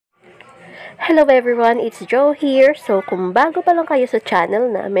Hello everyone, it's Joe here. So kung bago pa lang kayo sa channel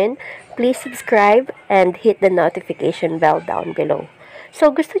namin, please subscribe and hit the notification bell down below.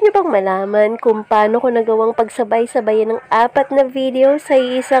 So gusto niyo bang malaman kung paano ko nagawang pagsabay-sabayan ng 4 na video sa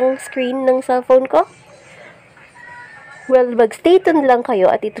isang screen ng cellphone ko? Well, mag-stay tuned lang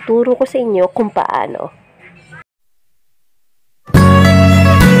kayo at ituturo ko sa inyo kung paano.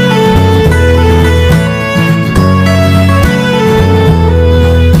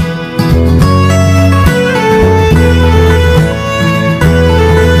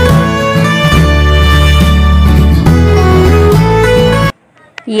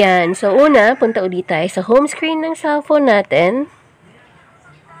 Yan. So, una, punta ulit tayo sa home screen ng cellphone natin.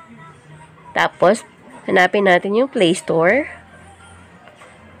 Tapos, hanapin natin yung Play Store.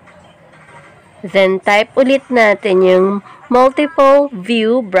 Then, type ulit natin yung multiple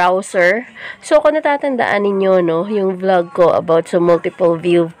view browser. So, kung natatandaan ninyo, no, yung vlog ko about sa multiple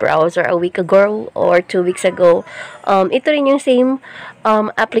view browser a week ago or 2 weeks ago, ito rin yung same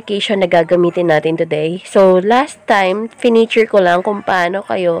application na gagamitin natin today. So, last time, finiture ko lang kung paano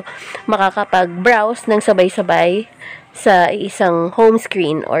kayo makakapag-browse ng sabay-sabay sa isang home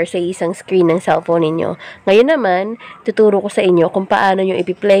screen or sa isang screen ng cellphone ninyo. Ngayon naman, tuturo ko sa inyo kung paano nyo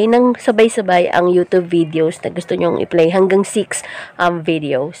ipi-play ng sabay-sabay ang YouTube videos na gusto nyong i-play hanggang 6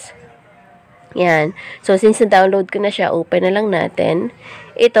 videos. Yan. So, since na-download ko na siya, open na lang natin.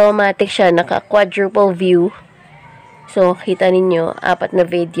 Ito, automatic siya, naka-quadruple view. So, kita ninyo, 4 na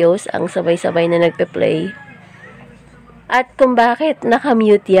videos ang sabay-sabay na nagpe-play. At kung bakit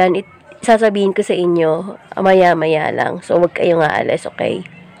naka-mute yan, sasabihin ko sa inyo, maya-maya lang. So, huwag kayong aalis, okay?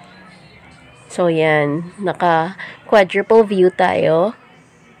 So, yan. Naka-quadruple view tayo.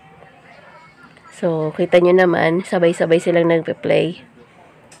 So, kita nyo naman, sabay-sabay silang nagpe-play.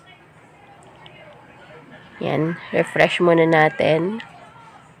 Yan. Refresh muna natin.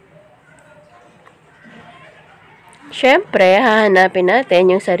 Siyempre, hahanapin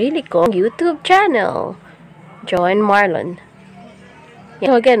natin yung sarili kong YouTube channel. Joanne Marlon.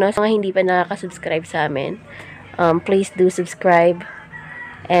 So again, no, sa mga hindi pa nakaka-subscribe sa amin, please do subscribe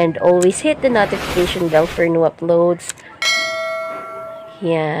and always hit the notification bell for new uploads.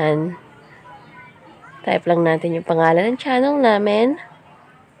 Yan. Type lang natin yung pangalan ng channel namin.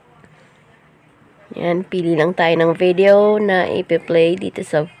 Yan, pili lang tayo ng video na ipi-play dito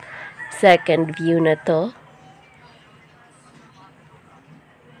sa second view na to.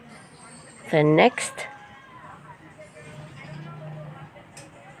 The next.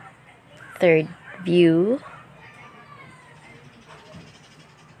 Third view.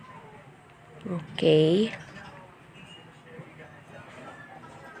 Okay.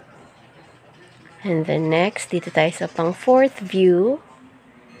 And then next, dito tayo sa pang fourth view.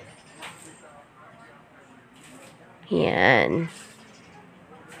 Yan.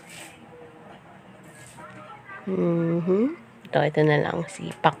 Ito na lang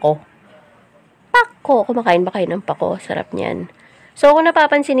si Pako. Pako! Kumakain ba kayo ng Pako? Sarap niyan. So, kung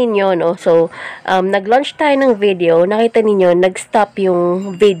napapansin ninyo, no, so, nag-launch tayo ng video, nakita ninyo, nag-stop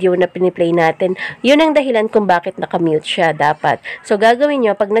yung video na piniplay natin. Yun ang dahilan kung bakit nakamute siya dapat. So, gagawin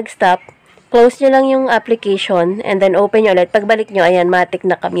nyo, pag nag-stop, close nyo lang yung application, and then open nyo ulit. Pagbalik nyo, ayan, matik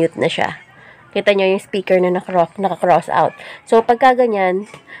nakamute na siya. Kita nyo yung speaker na naka-cross out. So, pagka ganyan,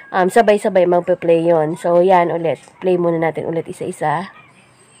 sabay-sabay magpe-play yun. So, yan ulit. Play muna natin ulit isa-isa.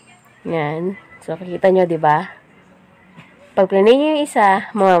 Yan. So, kita nyo, diba? Pag play nyo yung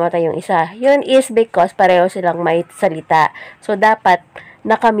isa, mamamatay yung isa. Yun is because pareho silang may salita. So, dapat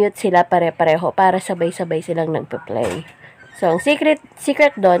nakamute sila pare-pareho para sabay-sabay silang nagpe-play. So, ang secret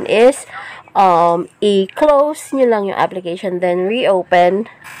doon is i-close nyo lang yung application, then reopen.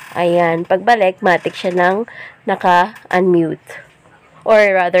 Ayan. Pagbalik, matik siya ng naka-unmute. Or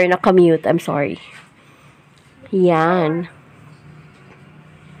rather, naka-mute. I'm sorry. Yan.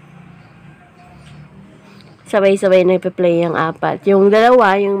 Sabay-sabay na ipi-play yung 4. Yung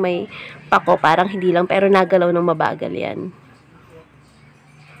dalawa, yung may Pako, parang hindi lang, pero nagalaw ng mabagal yan.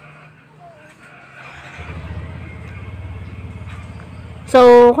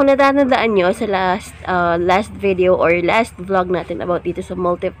 So, kung natatandaan nyo sa last video or last vlog natin about dito sa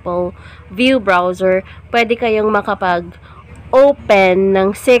multiple view browser, pwede kayong makapag-open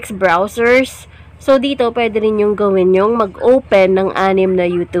ng 6 browsers. So, dito, pwede rin yung gawin yung mag-open ng 6 na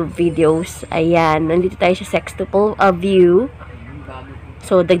YouTube videos. Ayan. Nandito tayo sa sextuple view.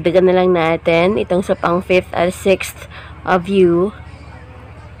 So, dagdagan na lang natin itong sa pang 5th at 6th view.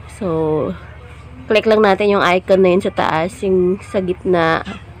 So, click lang natin yung icon na yun sa taas, yung sa gitna.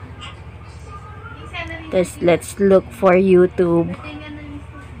 Tapos, let's look for YouTube.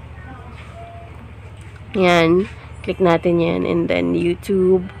 Yan. Click natin yan. And then,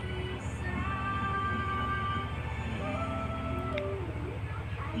 YouTube.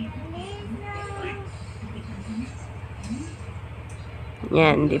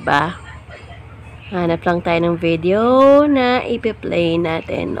 Yan, di ba? Hanap lang tayo ng video na ipi-play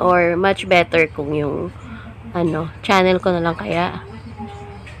natin. Or much better kung yung channel ko na lang kaya.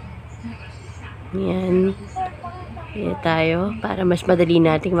 Yan. Yan tayo. Para mas madali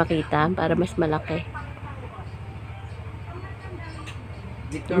nating makita. Para mas malaki.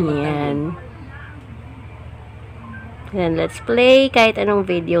 Yan. Then, let's play kahit anong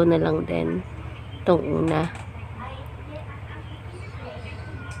video na lang din. Itong una.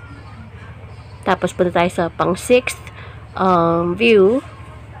 Tapos, punta tayo sa pang 6th view.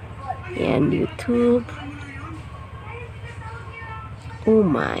 Yan, YouTube. Oh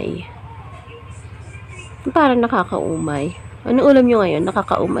my. Parang nakakaumay. Ano ulam nyo ngayon?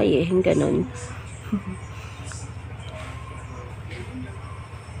 Nakakaumay eh. Ganon.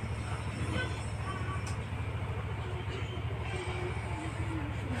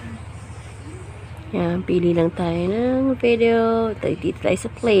 Yan, pili lang tayo ng video. Dito tayo sa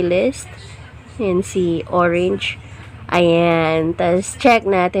playlist. Yan, si Orange. Ayan. Tapos, check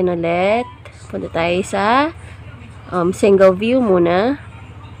natin ulit. Punta tayo sa single view muna.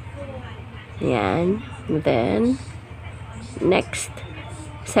 Yan. Then, next,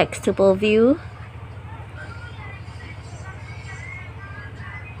 sextuple view.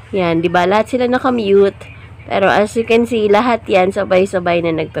 Yan, di ba? Lahat sila nakamute. Pero as you can see, lahat yan sabay-sabay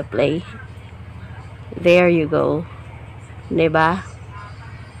na nagpa-play. There you go. Diba?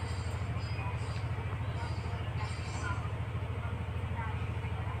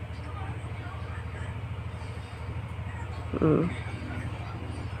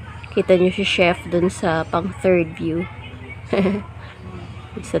 Kita nyo si Chef dun sa pang 3rd view.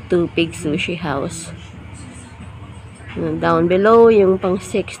 Sa Tupig Sushi House. Down below, yung pang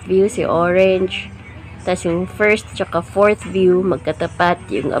 6th view, si Orange. Tapos yung 1st tsaka 4th view, magkatapat.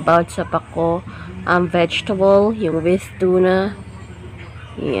 Yung about sa pako, vegetable, yung with tuna.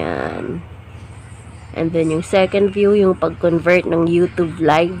 Yan. And then yung 2nd view, yung pag-convert ng YouTube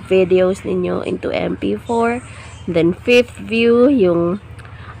live videos ninyo into MP4. And then 5th view, yung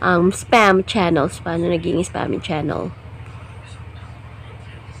spam channels. Paano naging spam channel?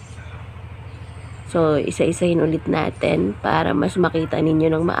 So, isa-isahin ulit natin para mas makita ninyo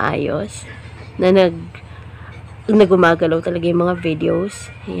ng maayos na nagumagalaw talaga yung mga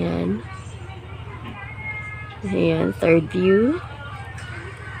videos. Ayan. Ayan, 3rd view.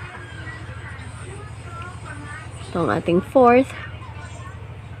 Ito ang ating 4th.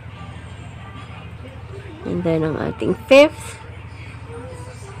 And then, ang ating 5th.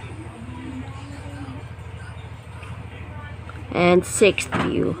 And 6th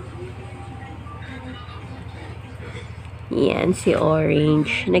view. Yan, si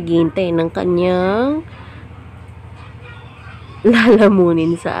Orange. Naghihintay ng kanyang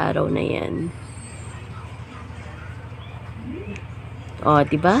lalamunin sa araw na yan. O,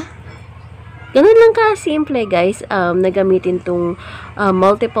 diba? Ganun lang ka-simple, guys. Nagamitin tong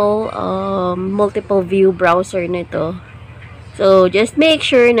multiple view browser na ito. So, just make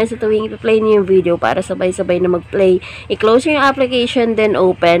sure na sa tuwing i-play niyo yung video para sabay-sabay na mag-play. I-close yung application, then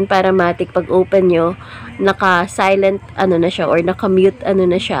open. Para matik pag open nyo, naka-silent na siya or naka-mute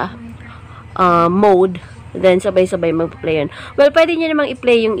na siya mode. Then, sabay-sabay mag-play yun. Well, pwede nyo namang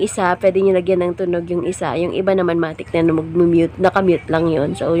i-play yung isa. Pwede nyo lagyan ng tunog yung isa. Yung iba naman matik na mag-mute. Naka-mute lang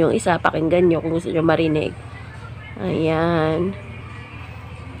yun. So, yung isa, pakinggan nyo kung gusto nyo marinig. Ayan.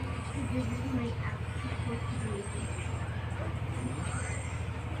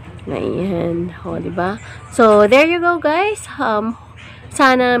 Ayan. O, diba? So, there you go, guys.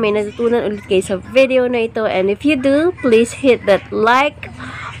 Sana may natutunan ulit kayo sa video na ito. And if you do, please hit that like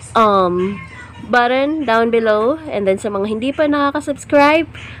button down below. And then sa mga hindi pa nakaka-subscribe,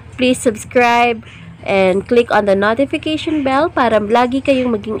 please subscribe and click on the notification bell para lagi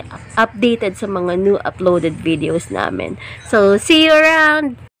kayong maging updated sa mga new uploaded videos namin. So, see you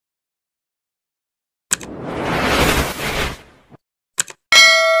around!